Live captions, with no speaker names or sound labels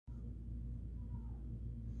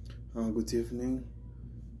Good evening.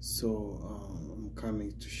 I'm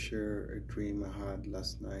coming to share a dream I had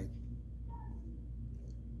last night.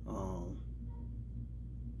 Um,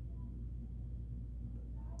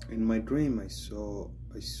 in my dream, I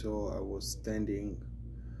was standing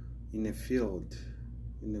in a field,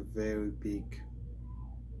 in a very big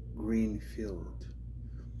green field,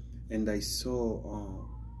 and I saw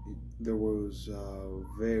there was a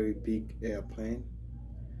very big airplane,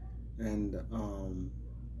 and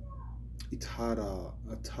it had a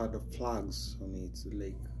flags on it,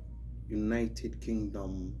 like United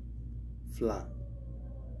Kingdom flag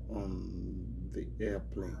on the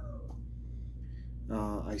airplane.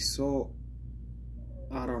 I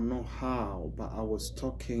don't know how, but I was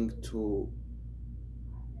talking to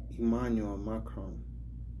Emmanuel Macron,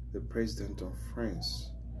 the president of France.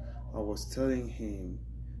 I was telling him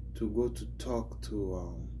to go to talk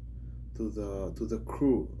to the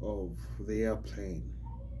crew of the airplane,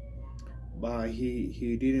 but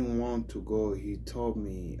he didn't want to go. He told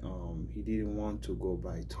me he didn't want to go,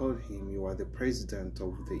 but I told him, you are the president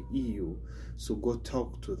of the EU, so go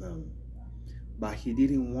talk to them. But he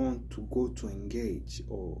didn't want to go to engage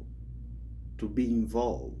or to be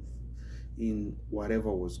involved in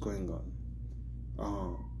whatever was going on.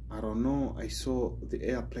 I don't know. I saw the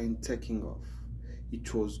airplane taking off.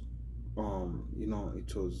 It was,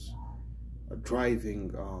 it was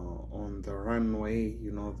driving on the runway,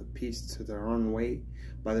 the piste, the runway,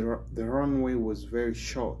 but the runway was very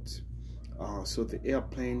short. So the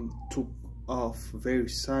airplane took off very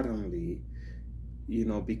suddenly,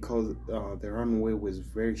 because the runway was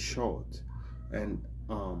very short, and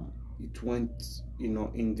it went,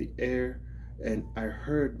 in the air, and I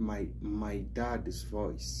heard my dad's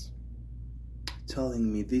voice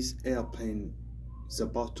telling me this airplane is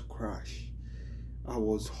about to crash. I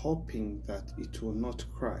was hoping that it will not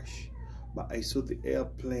crash, but I saw the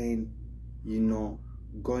airplane,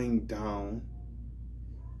 going down,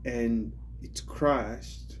 and it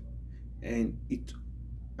crashed, and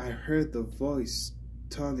I heard the voice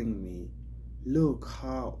telling me, look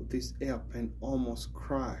how this airplane almost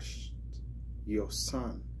crashed your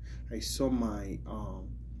son. I saw my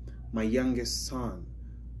youngest son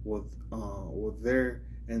was there,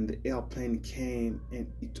 and the airplane came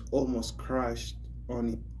and it almost crashed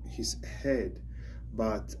on his head,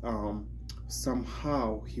 but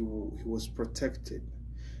somehow he was protected.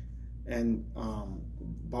 And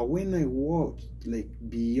but when I walked like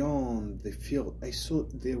beyond the field, I saw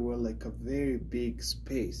there were like a very big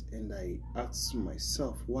space, and I asked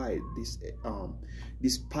myself why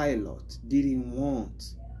this pilot didn't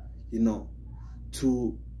want,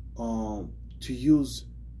 to use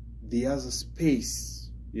the other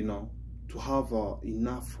space, to have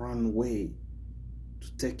enough runway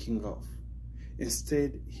to taking off.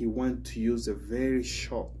 Instead, he went to use a very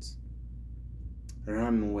short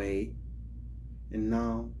runway, and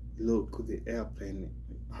now look, the airplane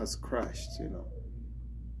has crashed.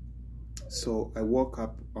 So I woke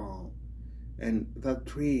up, and that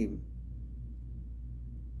dream,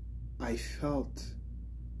 I felt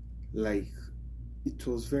like it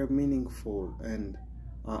was very meaningful, and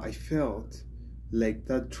I felt like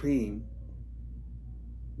that dream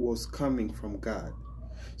was coming from God.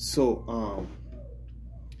 So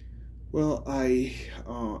well, I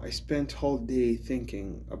spent whole day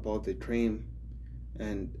thinking about the dream,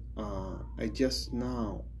 and I just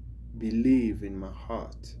now believe in my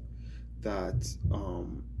heart that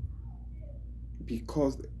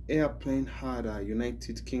because the airplane had a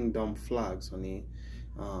United Kingdom flags on it,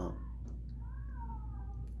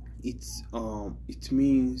 it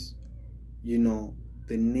means,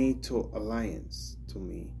 the NATO alliance to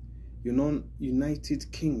me.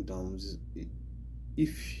 United Kingdoms,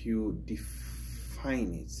 if you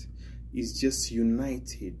define it, is just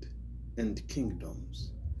united and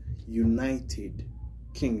kingdoms. United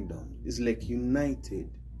Kingdom is like United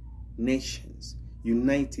Nations,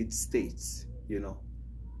 United States. It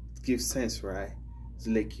gives sense, right? It's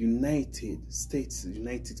like United States,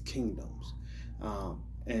 United Kingdoms,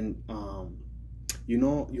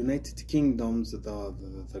 United Kingdoms,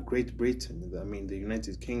 the Great Britain, the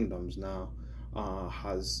United Kingdoms now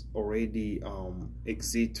has already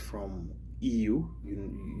exit from EU,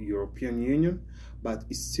 European Union, but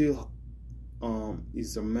it still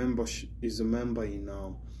is a member in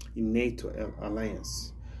NATO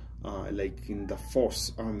alliance, like in the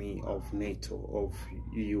force army of NATO, of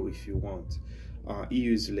EU, if you want.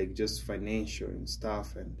 EU is like just financial and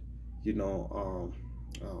stuff, and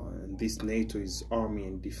and this NATO is army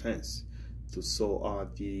and defense. So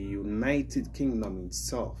the United Kingdom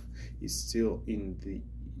itself is still in the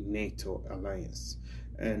NATO alliance,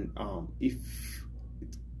 and if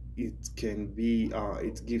it can be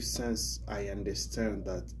it gives sense. I understand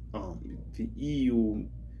that the EU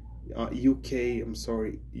UK, I'm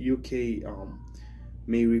sorry, UK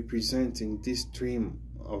may represent in this dream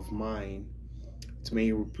of mine, it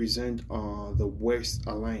may represent the West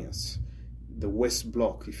Alliance, the West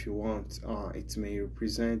Bloc, if you want. It may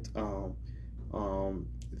represent the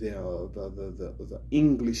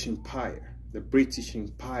English Empire, the British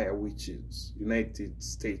Empire, which is United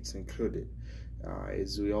States included.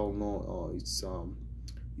 As we all know,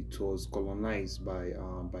 it was colonized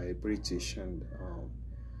by British, and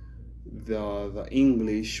the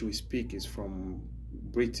English we speak is from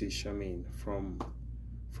British. I mean, from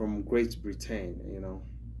Great Britain, you know.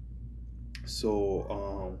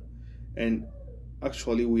 So and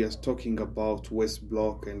actually we are talking about West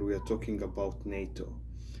Bloc, and we are talking about NATO,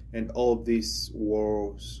 and all these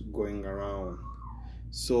wars going around.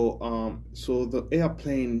 So so the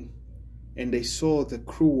airplane, and they saw the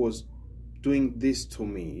crew was doing this to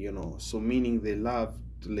me, you know. So meaning they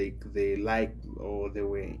loved, like they liked, or they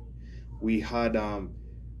were, we had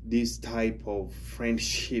this type of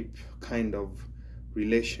friendship kind of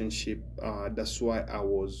relationship. That's why I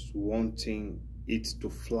was wanting it to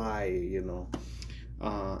fly, you know.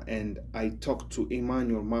 And I talked to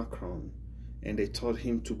Emmanuel Macron, and I told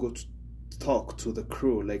him to go to talk to the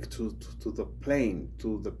crew, like to the plane,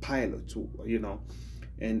 to the pilot, to, you know.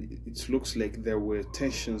 And it looks like there were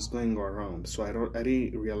tensions going around. So I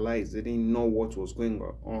didn't realize, I didn't know what was going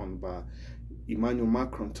on. But Emmanuel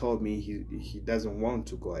Macron told me he doesn't want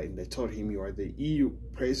to go, and I told him, you are the EU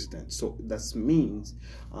president. So that means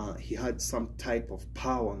he had some type of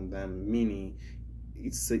power on them, meaning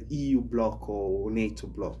it's the EU bloc or NATO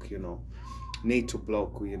bloc, you know, NATO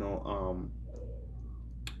bloc, you know.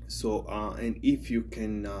 So and if you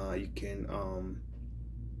can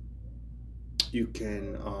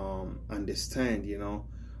understand, you know,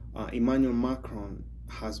 Emmanuel Macron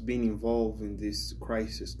has been involved in this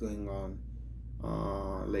crisis going on,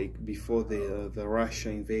 like before the Russia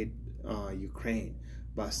invade Ukraine.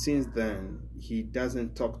 But since then, he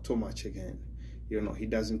doesn't talk too much again. You know, he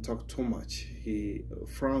doesn't talk too much.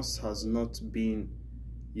 France has not been,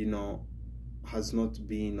 you know, has not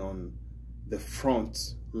been on the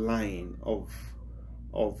front line of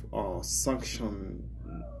sanctioning,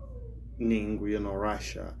 you know,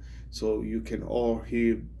 Russia. So you can all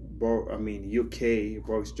hear, I mean, UK,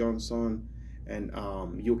 Boris Johnson, and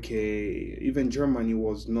UK, even Germany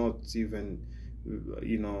was not even,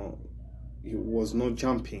 you know, he was not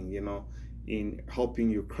jumping, you know, in helping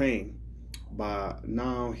Ukraine. But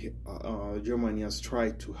now Germany has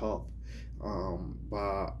tried to help,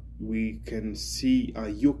 but we can see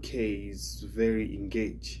UK is very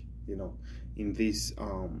engaged, you know, in these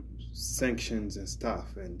sanctions and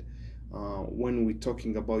stuff. And when we're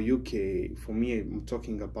talking about UK, for me, I'm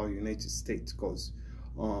talking about United States, because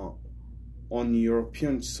on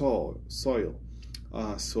European soil,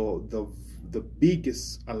 so the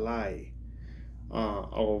biggest ally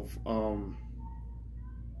of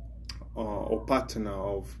or partner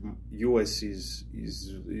of US is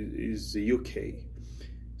the UK.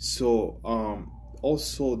 So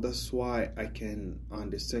also that's why I can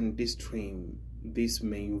understand this dream. This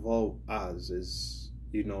may involve us as,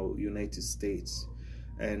 you know, United States,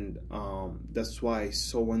 and that's why I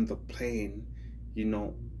saw when the plane, you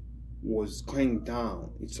know, was going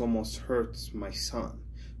down, it almost hurts my son,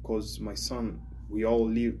 because my son, we all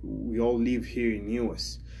live here in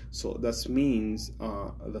US. So that means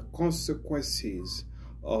the consequences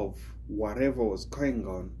of whatever was going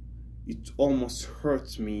on, it almost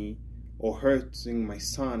hurts me, or hurting my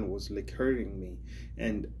son was like hurting me,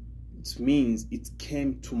 and it means it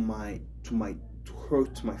came to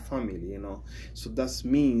hurt my family, you know. So that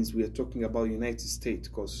means we are talking about United States,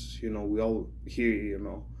 because, you know, we all here, you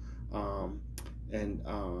know, and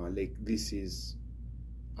like this is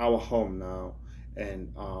our home now,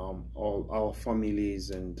 and all our families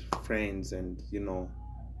and friends, and, you know,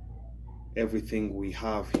 everything we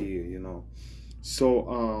have here, you know.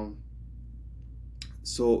 So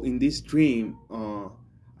so in this dream,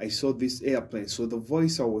 I saw this airplane. So the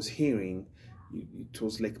voice I was hearing, it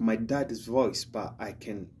was like my dad's voice, but I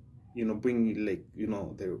can, you know, bring, like, you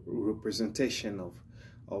know, the representation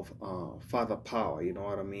of Father power, you know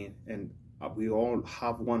what I mean? And we all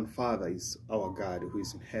have one Father, is our God who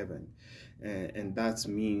is in heaven, and that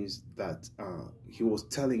means that he was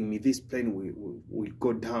telling me this plane will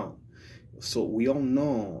go down. So we all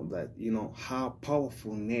know that, you know, how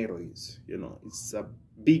powerful NATO is. You know, it's the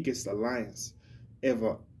biggest alliance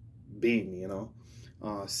ever been, you know,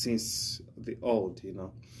 since the old, you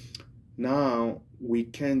know. Now we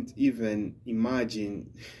can't even imagine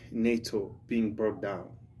NATO being brought down.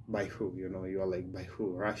 by who? You know, you are like, by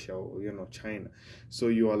who? Russia or, you know, China. So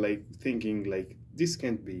you are like thinking like, this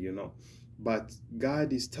can't be, you know. But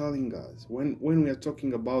God is telling us, when we are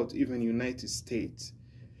talking about even United States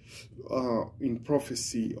in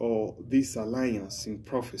prophecy, or this alliance in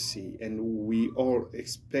prophecy, and we are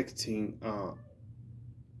expecting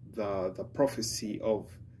the prophecy of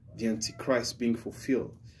the Antichrist being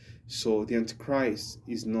fulfilled. So the Antichrist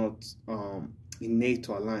is not in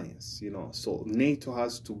NATO alliance, you know. So NATO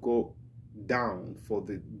has to go down for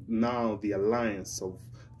the alliance of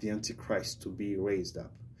the Antichrist to be raised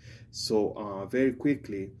up. So very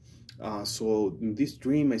quickly, so in this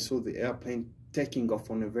dream, I saw the airplane taking off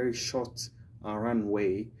on a very short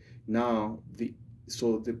runway. Now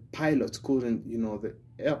so the pilot couldn't, you know, the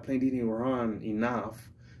airplane didn't run enough,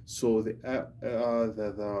 so the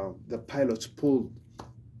pilots pulled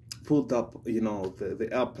up, you know, the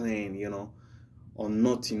airplane, you know, on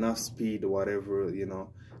not enough speed or whatever, you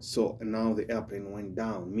know. So now the airplane went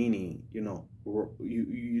down, meaning, you know,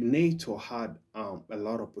 NATO had a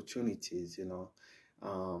lot of opportunities, you know,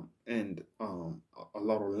 and a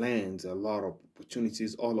lot of lands, a lot of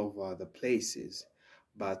opportunities all over the places.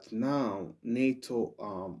 But now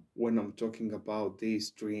NATO, when I'm talking about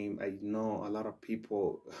this dream, I know a lot of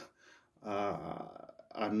people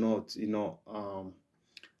are not, you know,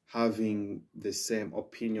 having the same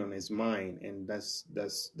opinion as mine, and that's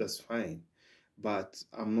fine. But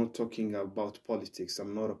I'm not talking about politics.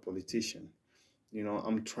 I'm not a politician. You know,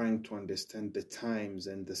 I'm trying to understand the times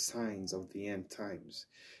and the signs of the end times.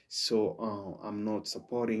 So I'm not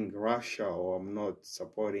supporting Russia, or I'm not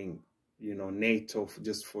supporting, you know, NATO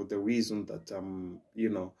just for the reason that you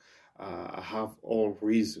know, I have all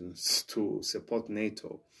reasons to support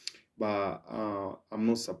NATO. But I'm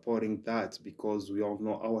not supporting that, because we all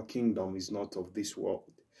know our kingdom is not of this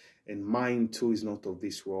world, and mine too is not of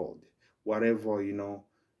this world. Whatever, you know,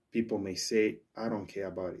 people may say, I don't care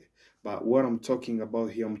about it. But what I'm talking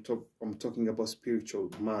about here, I'm talking about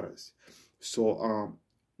spiritual matters. So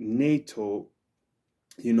NATO,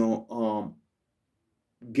 you know,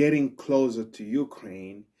 getting closer to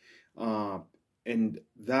Ukraine, and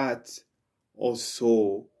that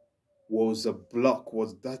also was a block,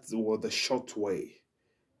 was the short way,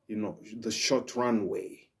 you know, the short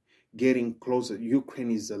runway, getting closer.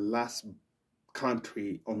 Ukraine is the last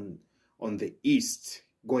country on the east,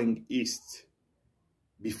 going east,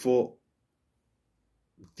 before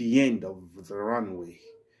the end of the runway.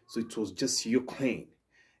 So it was just Ukraine,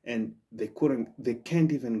 and they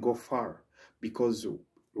can't even go far, because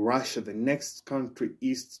Russia, the next country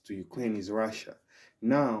east to Ukraine is Russia.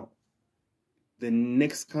 Now the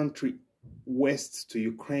next country west to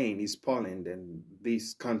Ukraine is Poland, and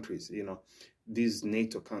these countries, you know, these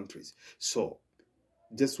NATO countries. So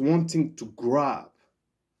just wanting to grab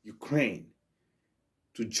Ukraine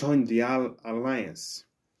to join the alliance,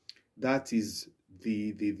 that is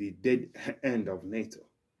the dead end of NATO.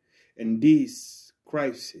 And this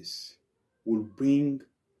crisis will bring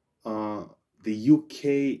the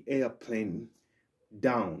UK airplane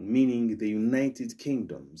down, meaning the United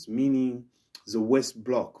Kingdoms, meaning the West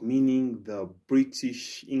Bloc, meaning the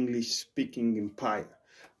British English-speaking empire,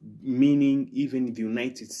 meaning even the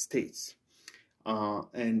United States.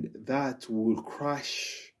 And that will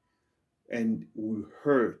crash and will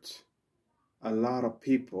hurt a lot of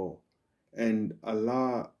people, and a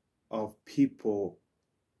lot of people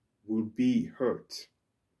will be hurt.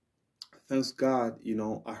 Thanks God, you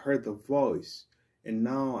know, I heard the voice, and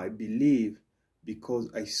now I believe, because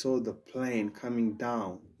I saw the plane coming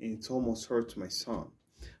down, and it almost hurt my son.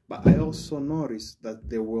 But I also noticed that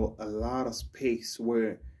there were a lot of space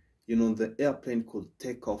where, you know, the airplane could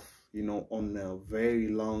take off, you know, on a very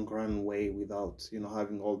long runway without, you know,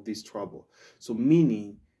 having all this trouble. So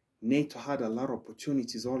meaning NATO had a lot of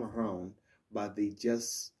opportunities all around, but they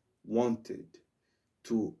just wanted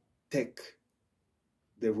to take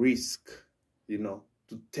the risk, you know,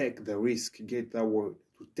 to take the risk, get that word,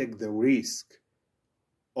 to take the risk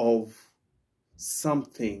of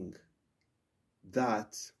something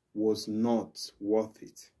that was not worth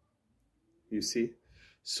it, you see.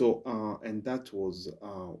 So and that was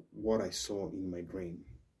what I saw in my dream.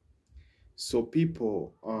 So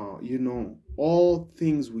people, you know, all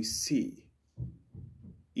things we see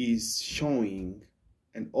is showing,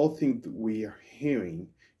 and all things that we are hearing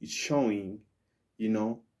is showing, you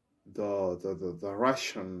know, the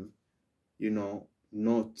Russian, you know,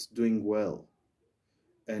 not doing well.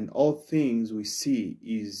 And all things we see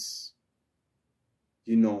is,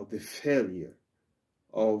 you know, the failure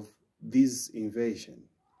of this invasion.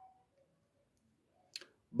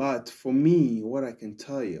 But for me, what I can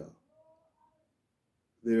tell you,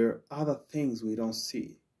 there are other things we don't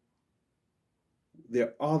see.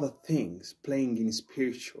 there are other things playing in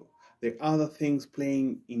spiritual. There are other things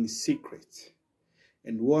playing in secret.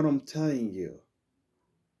 And what I'm telling you,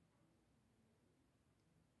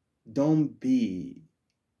 don't be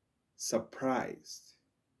surprised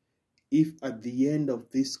if at the end of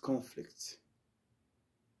this conflict,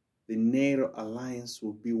 the NATO alliance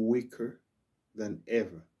will be weaker than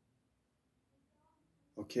ever.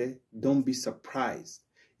 Okay? Don't be surprised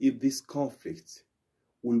if this conflict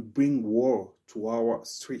will bring war to our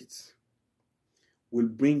streets, will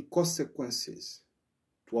bring consequences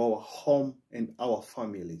to our home and our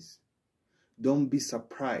families. Don't be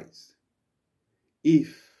surprised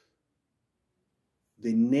if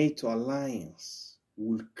the NATO alliance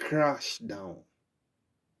will crash down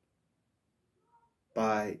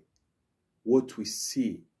by what we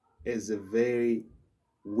see as a very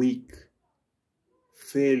weak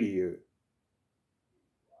failure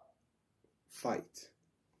fight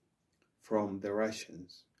from the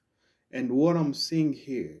Russians. And what I'm seeing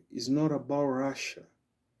here is not about Russia,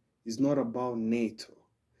 it's not about NATO,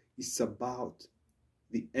 it's about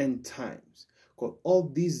the end times. Because all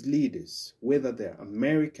these leaders, whether they're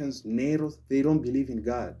Americans, NATO, they don't believe in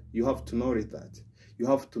God. You have to know that. You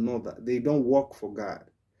have to know that they don't work for God.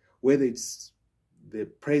 Whether it's the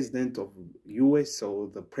president of US or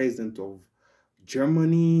the president of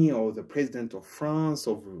Germany or the president of France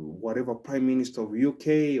or whatever prime minister of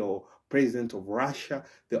UK or president of Russia,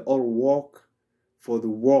 they all work for the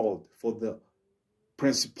world, for the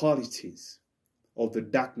principalities of the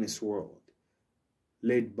darkness world,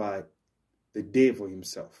 led by the devil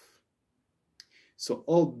himself. So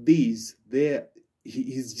all these,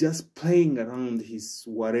 he's just playing around his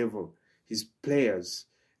whatever, his players,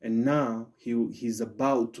 and now he's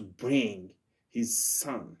about to bring his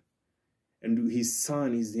son, and his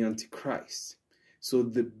son is the Antichrist. So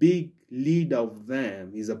the big leader of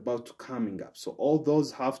them is about to coming up. So all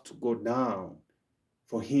those have to go down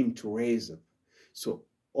for him to raise up. So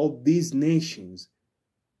all these nations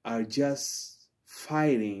are just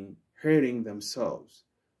fighting, hurting themselves.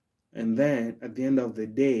 And then at the end of the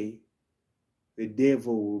day, the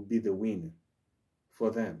devil will be the winner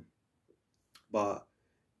for them. But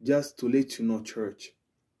just to let you know, church,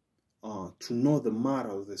 to know the matter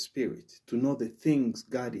of the Spirit, to know the things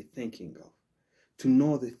God is thinking of, to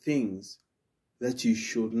know the things that you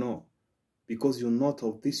should know, because you're not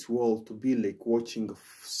of this world to be like watching a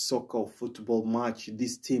soccer or football match,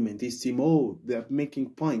 this team and this team, oh, they're making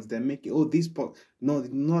points, they're making, oh, this point. No, it's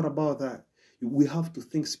not about that. We have to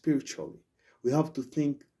think spiritually. We have to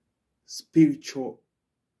think spiritual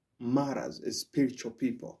matters as spiritual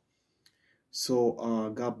people.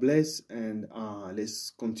 So God bless, and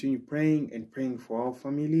let's continue praying and praying for our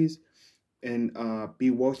families, and be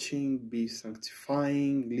watching, be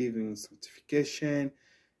sanctifying, living in sanctification,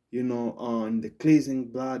 you know, on the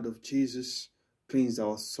cleansing blood of Jesus, cleanse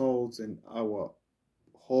our souls and our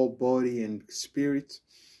whole body and spirit,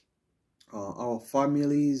 our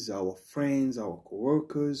families, our friends, our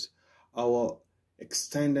co-workers, our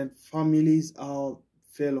extended families, our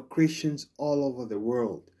fellow Christians all over the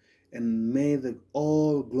world. And may the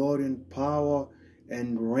all glory and power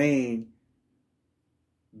and reign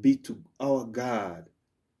be to our God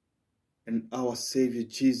and our Savior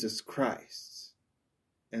Jesus Christ,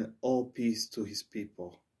 and all peace to his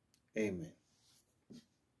people. Amen.